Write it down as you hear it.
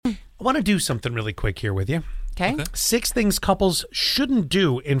I want to do something really quick here with you. Okay. 6 things couples shouldn't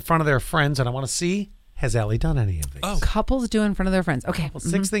do in front of their friends, and I want to see, has Allie done any of these? Oh. Couples do in front of their friends. Okay. Well,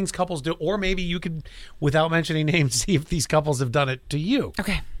 6 things couples do, or maybe you could, without mentioning names, see if these couples have done it to you.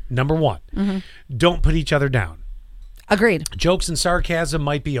 Okay. Number 1, don't put each other down. Agreed. Jokes and sarcasm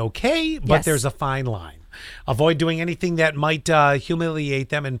might be okay, but Yes. there's a fine line. Avoid doing anything that might humiliate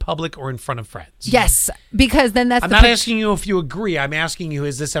them in public or in front of friends. Yes, because then that's I'm the not asking you if you agree. I'm asking you,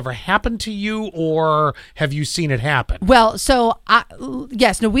 has this ever happened to you, or have you seen it happen? Well, so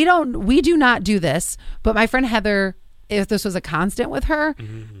yes, no, we do not do this, but my friend Heather, if this was a constant with her,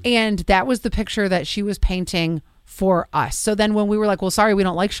 and that was the picture that she was painting for us. So then when we were like, well, sorry, we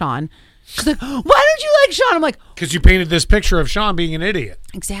don't like Sean. She's like, why don't you like Sean? I'm like, Because you painted this picture of Sean being an idiot.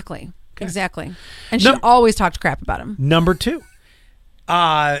 exactly. Exactly. And she always talked crap about him. Number 2.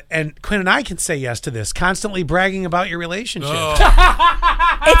 And Quinn and I can say yes to this. Constantly bragging about your relationship.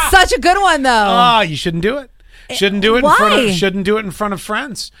 It's such a good one, though. You shouldn't do it. Shouldn't do it in front of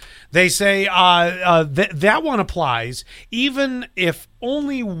friends. They say that one applies even if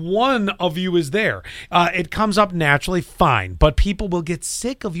only one of you is there. It comes up naturally, fine, but people will get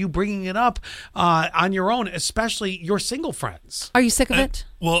sick of you bringing it up on your own, especially your single friends. Are you sick of it?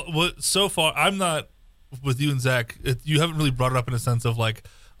 Well, so far, I'm not with you and Zach. You haven't really brought it up in a sense of like,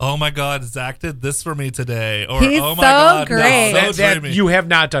 oh my God, Zach did this for me today. Or, He's oh my so God, great. No, That you have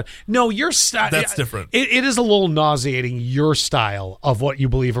not done. No, your style. That's different. It is a little nauseating, your style of what you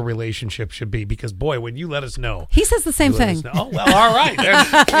believe a relationship should be, because, boy, when you let us know. He says the same thing. Oh, well, all right.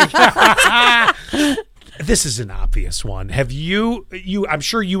 This is an obvious one. Have you, I'm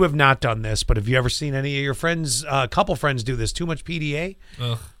sure you have not done this, but have you ever seen any of your friends, couple friends do this? Too much PDA?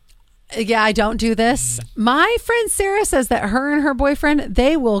 Ugh. Yeah, I don't do this. My friend Sarah says that her and her boyfriend,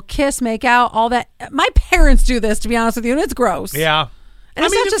 they will kiss, make out, all that. My parents do this, to be honest with you, and it's gross. Yeah. And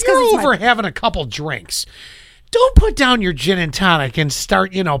it's not if just you're 'cause it's over having a couple drinks, don't put down your gin and tonic and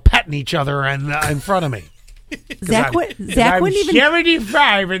start, petting each other in front of me. Zach wouldn't even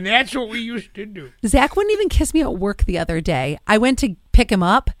 75, and that's what we used to do. Zach wouldn't even kiss me at work the other day. I went to pick him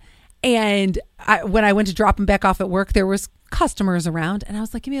up, and when I went to drop him back off at work, there was customers around, and I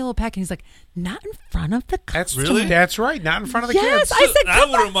was like, give me a little peck, and he's like, not in front of the customers. Really? That's right. Not in front of the Yes, kids. I said, I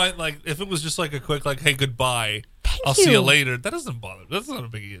come wouldn't on. mind, like, if it was just like a quick, like, hey, goodbye. Thank I'll see you. you later. That doesn't bother. That's not a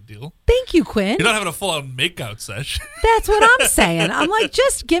big deal. Thank you, Quinn. You're not having a full-on make-out session. That's what I'm saying. I'm like,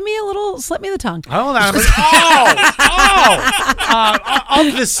 just give me a little, slip me the tongue. Hold on.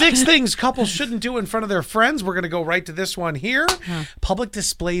 Of the 6 things couples shouldn't do in front of their friends, we're going to go right to this one here. Public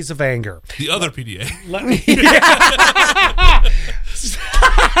displays of anger. The other PDA. Let me.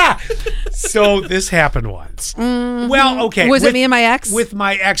 So this happened once. Well, okay. Was it me and my ex? With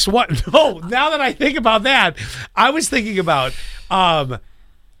my ex. What? No. Now that I think about that, I was thinking about.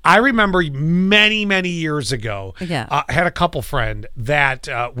 I remember many, many years ago. Yeah. I had a couple friend that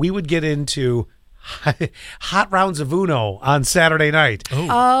we would get into hot rounds of Uno on Saturday night.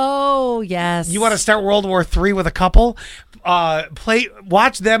 Oh, yes. You want to start World War III with a couple?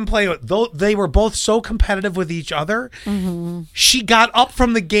 Watch them play. Though they were both so competitive with each other, she got up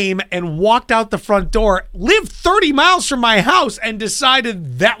from the game and walked out the front door, lived 30 miles from my house, and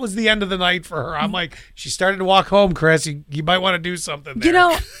decided that was the end of the night for her. I'm like, she started to walk home, Chris. You might want to do something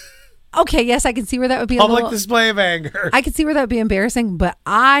there. Okay, yes, I can see where that would be Public display of anger. I can see where that would be embarrassing, but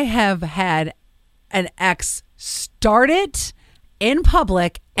I have had an ex start it in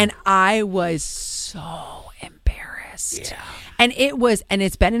public, and I was so embarrassed. Yeah. And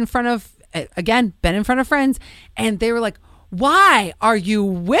it's been in front of friends, and they were like, why are you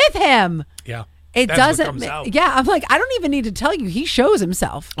with him? Yeah. It That's what doesn't. comes out. Yeah, I'm like, I don't even need to tell you. He shows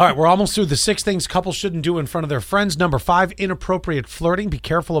himself. All right, we're almost through the 6 things couples shouldn't do in front of their friends. Number 5, inappropriate flirting. Be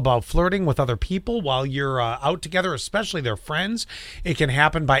careful about flirting with other people while you're out together, especially their friends. It can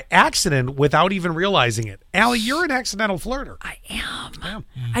happen by accident without even realizing it. Allie, you're an accidental flirter. I am.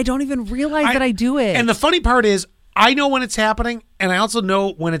 I don't even realize that I do it. And the funny part is, I know when it's happening, and I also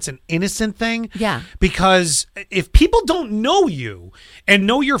know when it's an innocent thing. Yeah. Because if people don't know you and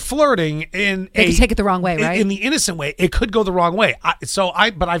know you're flirting they can take it the wrong way, right? In the innocent way, it could go the wrong way.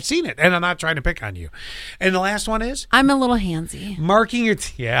 But I've seen it, and I'm not trying to pick on you. And the last one is I'm a little handsy. marking your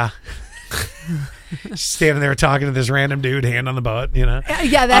yeah. Standing there talking to this random dude, hand on the butt,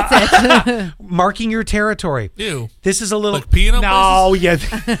 Yeah, that's it. Marking your territory. Ew. This is a little Like peeing on no, yeah.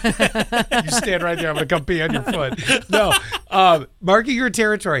 You stand right there. I'm gonna come pee on your foot. No, marking your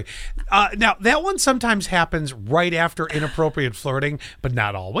territory. Now that one sometimes happens right after inappropriate flirting, but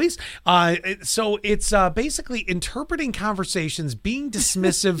not always. So it's basically interpreting conversations, being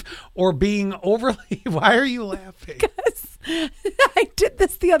dismissive, or being overly. Why are you laughing? I did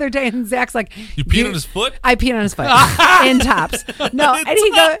this the other day, and Zach's like, You peed on his foot? I peed on his foot in tops. No, and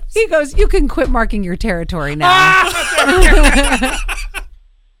he goes, you can quit marking your territory now.